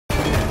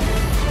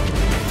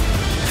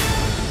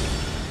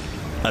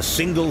A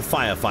single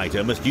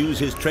firefighter must use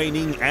his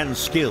training and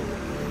skill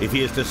if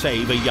he is to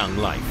save a young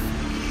life.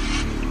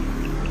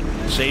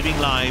 Saving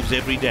lives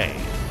every day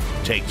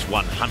takes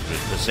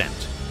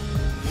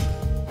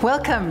 100%.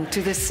 Welcome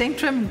to the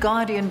Centrum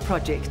Guardian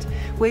Project,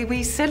 where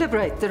we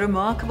celebrate the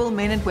remarkable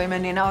men and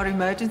women in our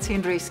emergency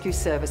and rescue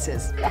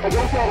services.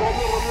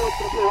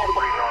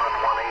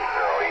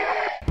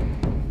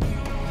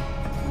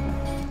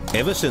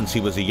 Ever since he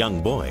was a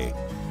young boy,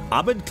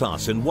 Abed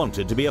Klaassen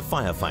wanted to be a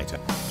firefighter.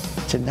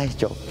 It's a nice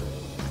job.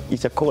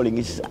 It's a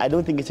calling. I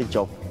don't think it's a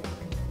job.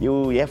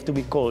 You have to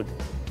be called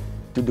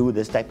to do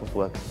this type of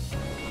work.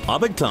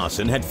 Abed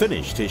Klaassen had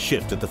finished his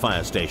shift at the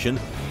fire station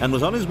and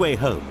was on his way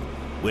home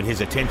when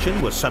his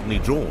attention was suddenly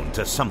drawn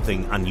to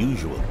something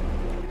unusual.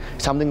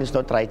 Something is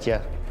not right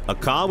here. A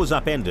car was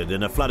upended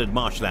in a flooded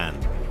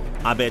marshland.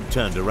 Abed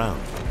turned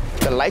around.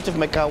 The lights of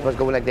my car was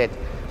going like that.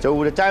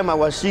 So the time I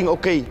was seeing,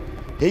 okay,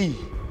 hey,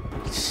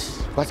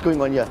 what's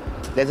going on here?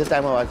 That's the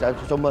time I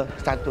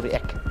started to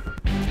react.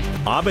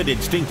 Abed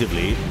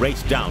instinctively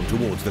raced down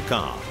towards the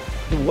car.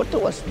 The water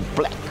was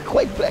black,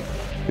 quite black,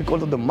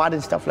 because of the mud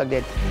and stuff like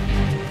that.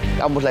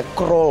 I almost like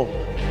crawl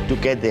to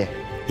get there.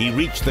 He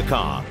reached the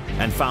car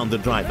and found the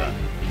driver.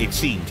 It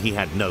seemed he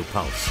had no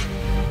pulse.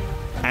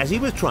 As he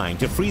was trying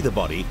to free the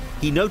body,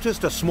 he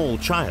noticed a small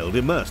child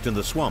immersed in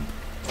the swamp.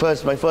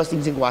 My first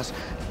instinct was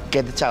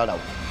get the child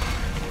out.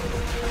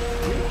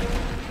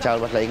 The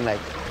child was laying like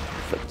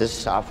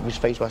this, half of his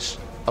face was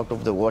out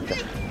of the water.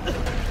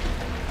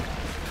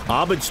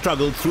 Abed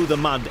struggled through the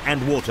mud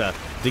and water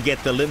to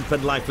get the limp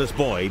and lifeless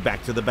boy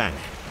back to the bank.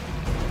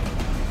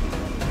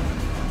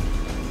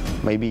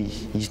 Maybe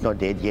he's not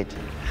dead yet.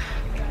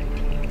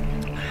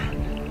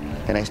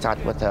 Then I start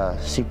with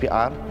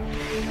CPR.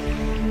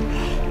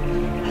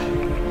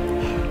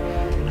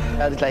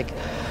 And it's like,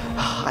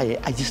 I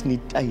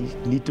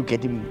need to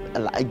get him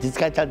alive. This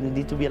guy child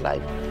needs to be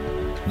alive.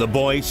 The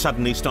boy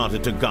suddenly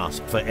started to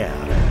gasp for air.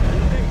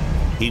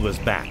 He was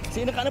back.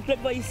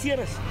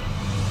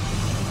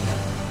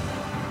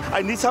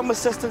 I need some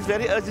assistance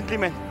very urgently,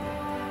 man.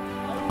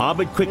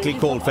 Abed quickly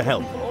called for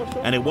help,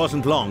 and it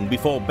wasn't long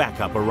before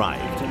backup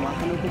arrived.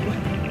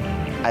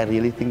 I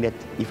really think that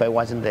if I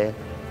wasn't there,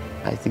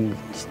 I think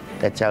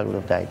that child would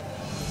have died.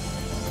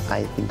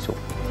 I think so.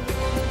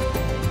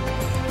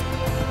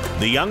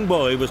 The young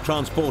boy was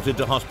transported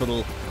to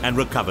hospital and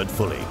recovered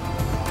fully.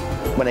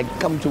 When I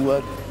come to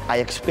work, I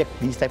expect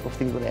these type of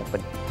things to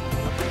happen.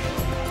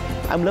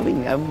 I'm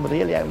loving. I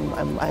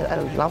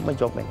love my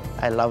job, man.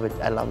 I love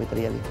it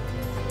really.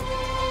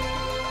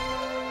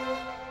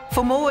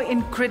 For more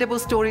incredible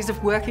stories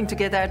of working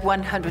together at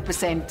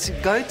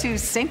 100%, go to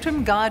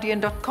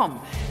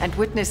CentrumGuardian.com and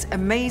witness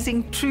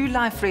amazing true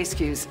life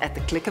rescues at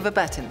the click of a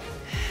button.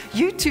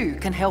 You too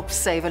can help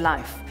save a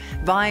life.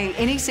 Buy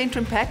any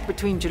Centrum pack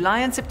between July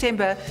and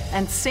September,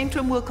 and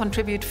Centrum will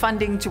contribute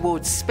funding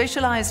towards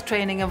specialized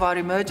training of our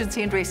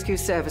emergency and rescue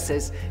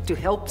services to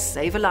help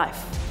save a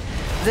life.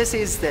 This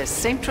is the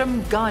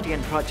Centrum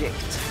Guardian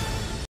Project.